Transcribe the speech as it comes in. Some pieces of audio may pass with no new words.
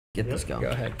Get this going. Go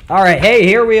ahead. All right. Hey,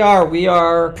 here we are. We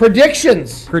are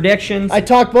Predictions. predictions. I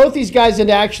talked both these guys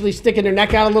into actually sticking their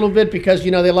neck out a little bit because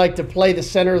they like to play the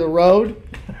center of the road.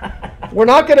 We're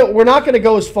not gonna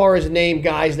go as far as name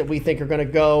guys that we think are gonna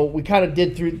go. We kind of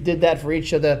did that for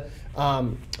each of the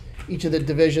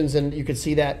divisions, and you could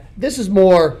see that. This is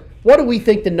more, what do we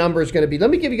think the number is going to be? Let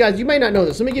me give you guys, you may not know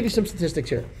this, let me give you some statistics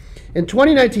here. In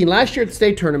 2019, last year at the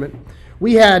state tournament, the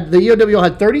EOWL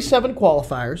had 37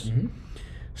 qualifiers,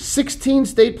 16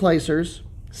 state placers,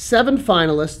 7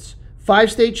 finalists, 5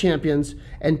 state champions,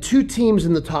 and 2 teams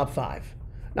in the top 5.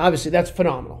 Now, obviously, that's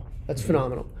phenomenal. That's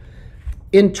phenomenal.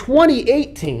 In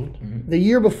 2018, the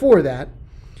year before that,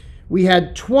 we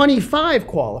had 25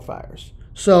 qualifiers.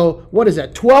 So what is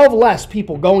that? 12 less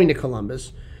people going to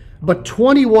Columbus, but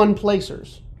 21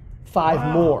 placers,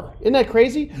 5 more. Isn't that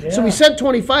crazy? Yeah. So we sent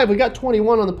 25, we got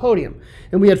 21 on the podium,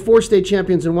 and we had 4 state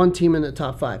champions and 1 team in the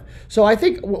top 5. So I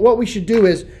think what we should do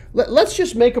is, let's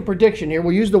just make a prediction here.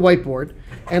 We'll use the whiteboard,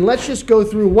 and let's just go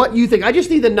through what you think. I just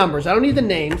need the numbers. I don't need the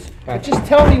names. But just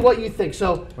tell me what you think.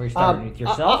 So Are you starting with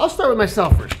yourself? I'll start with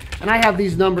myself first. And I have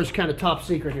these numbers kind of top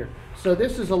secret here. So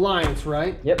this is Alliance,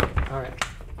 right? Yep. All right.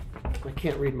 I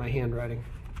can't read my handwriting.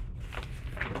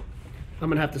 I'm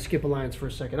going to have to skip Alliance for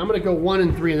a second. I'm going to go 1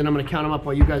 and 3, and then I'm going to count them up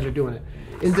while you guys are doing it.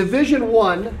 In Division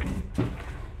 1,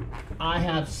 I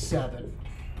have 7.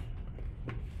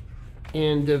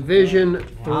 In Division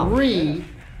 3,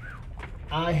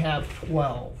 I have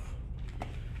 12.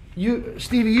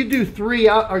 Stevie, you do 3,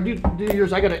 or do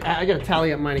yours. I gotta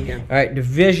tally up mine again. All right.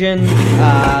 Division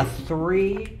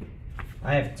 3,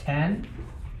 I have 10.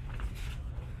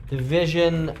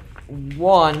 Division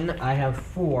 1, I have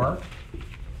 4.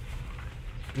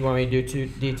 You want me to do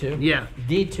D2? Yeah.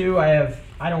 D2,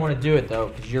 I don't want to do it though,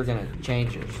 because you're going to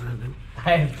change yours.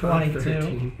 I have 22.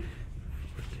 13.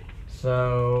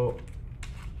 So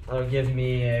that'll give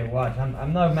me a what?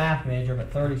 I'm no math major,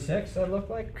 but 36, that look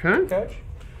like? Okay. Coach.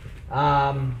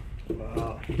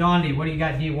 Dondi, what do you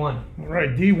got D1? All right,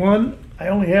 D1, I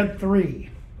only had 3.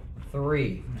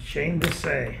 3. Ashamed to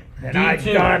say. And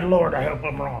D2. God Lord, I hope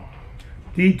I'm wrong.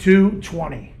 D2,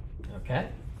 20. Okay.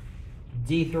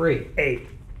 D3. 8.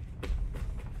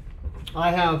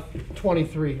 I have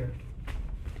 23 here.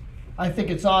 I think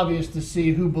it's obvious to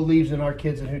see who believes in our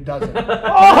kids and who doesn't.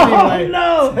 Oh,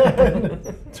 no!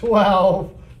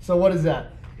 12. So what is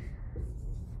that?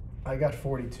 I got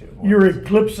 42. You're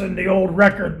eclipsing the old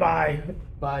record by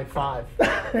 5.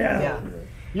 yeah.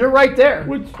 You're right there.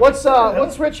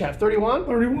 What's Rich have? 31?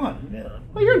 31. Yeah.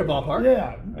 Well, you're in the ballpark.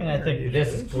 Yeah. I mean, I think this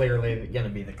is clearly going to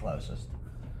be the closest.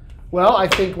 Well, I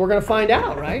think we're going to find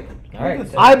out, right? All right.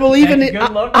 I believe in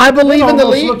the I believe in the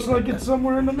league. It looks like it's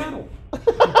somewhere in the middle.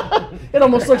 It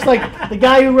almost looks like the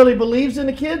guy who really believes in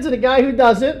the kids and the guy who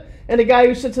doesn't and the guy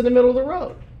who sits in the middle of the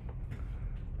road.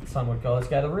 Some would call this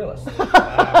guy the realist.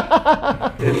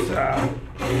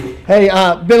 Hey,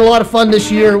 been a lot of fun this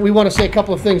year. We want to say a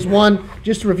couple of things. One,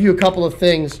 just to review a couple of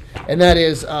things, and that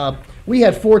is we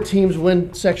had 4 teams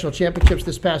win sectional championships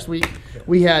this past week.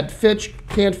 We had Fitch,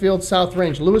 Canfield, South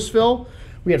Range, Louisville.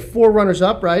 We had 4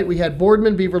 runners-up, right? We had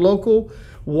Boardman, Beaver Local,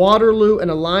 Waterloo,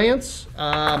 and Alliance.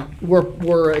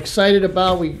 We're excited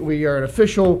about. We are an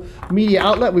official media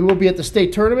outlet. We will be at the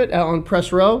state tournament out on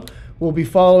Press Row. We'll be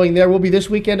following there. We'll be this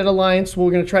weekend at Alliance.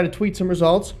 We're going to try to tweet some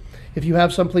results. If you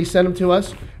have some, please send them to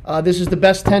us. This is the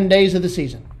best 10 days of the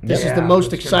season. This is the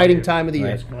most exciting time of the year.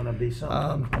 It's going to be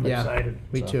something. I'm excited.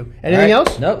 Me too. Anything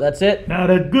else? Nope, that's it. Now,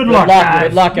 good luck, luck. guys.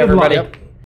 Good luck, everybody. Yep.